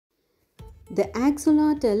The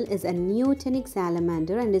axolotl is a neotenic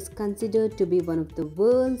salamander and is considered to be one of the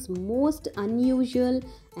world's most unusual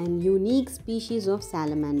and unique species of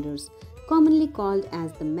salamanders. Commonly called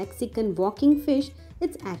as the Mexican walking fish,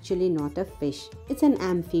 it's actually not a fish, it's an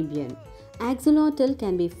amphibian. Axolotl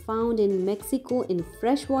can be found in Mexico in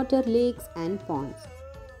freshwater lakes and ponds.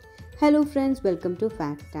 Hello friends, welcome to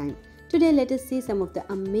FacTime. Today let us see some of the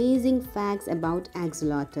amazing facts about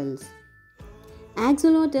axolotls.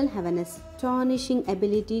 Axolotl have an astonishing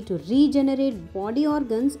ability to regenerate body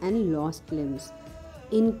organs and lost limbs.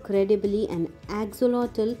 Incredibly, an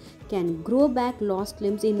axolotl can grow back lost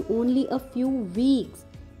limbs in only a few weeks.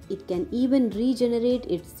 It can even regenerate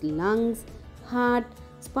its lungs, heart,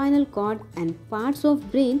 spinal cord and parts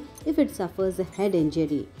of brain if it suffers a head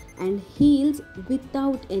injury, and heals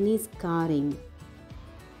without any scarring.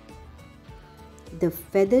 The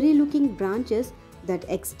feathery looking branches that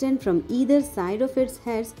extend from either side of its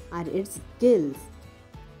heads are its gills.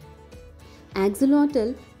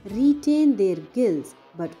 Axolotl retain their gills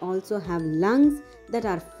but also have lungs that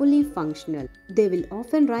are fully functional. They will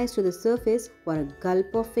often rise to the surface for a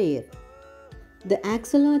gulp of air. The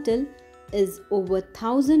axolotl is over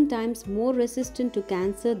 1,000 times more resistant to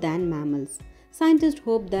cancer than mammals. Scientists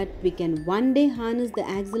hope that we can one day harness the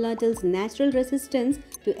axolotl's natural resistance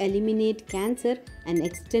to eliminate cancer and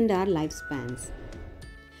extend our lifespans.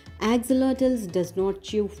 Axolotl does not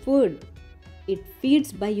chew food. It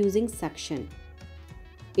feeds by using suction.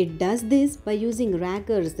 It does this by using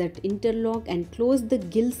raggers that interlock and close the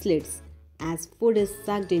gill slits as food is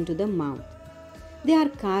sucked into the mouth. They are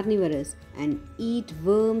carnivorous and eat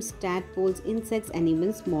worms, tadpoles, insects and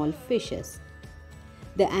even small fishes.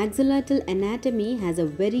 The axolotl anatomy has a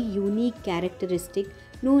very unique characteristic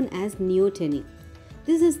known as neoteny.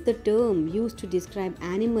 This is the term used to describe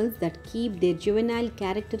animals that keep their juvenile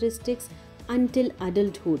characteristics until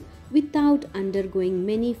adulthood without undergoing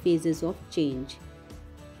many phases of change.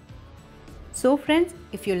 So friends,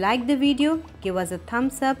 if you like the video, give us a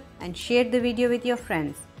thumbs up and share the video with your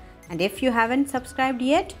friends. And if you haven't subscribed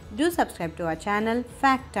yet, do subscribe to our channel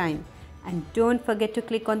FacTime. And don't forget to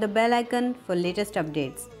click on the bell icon for latest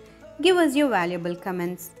updates. Give us your valuable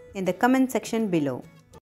comments in the comment section below.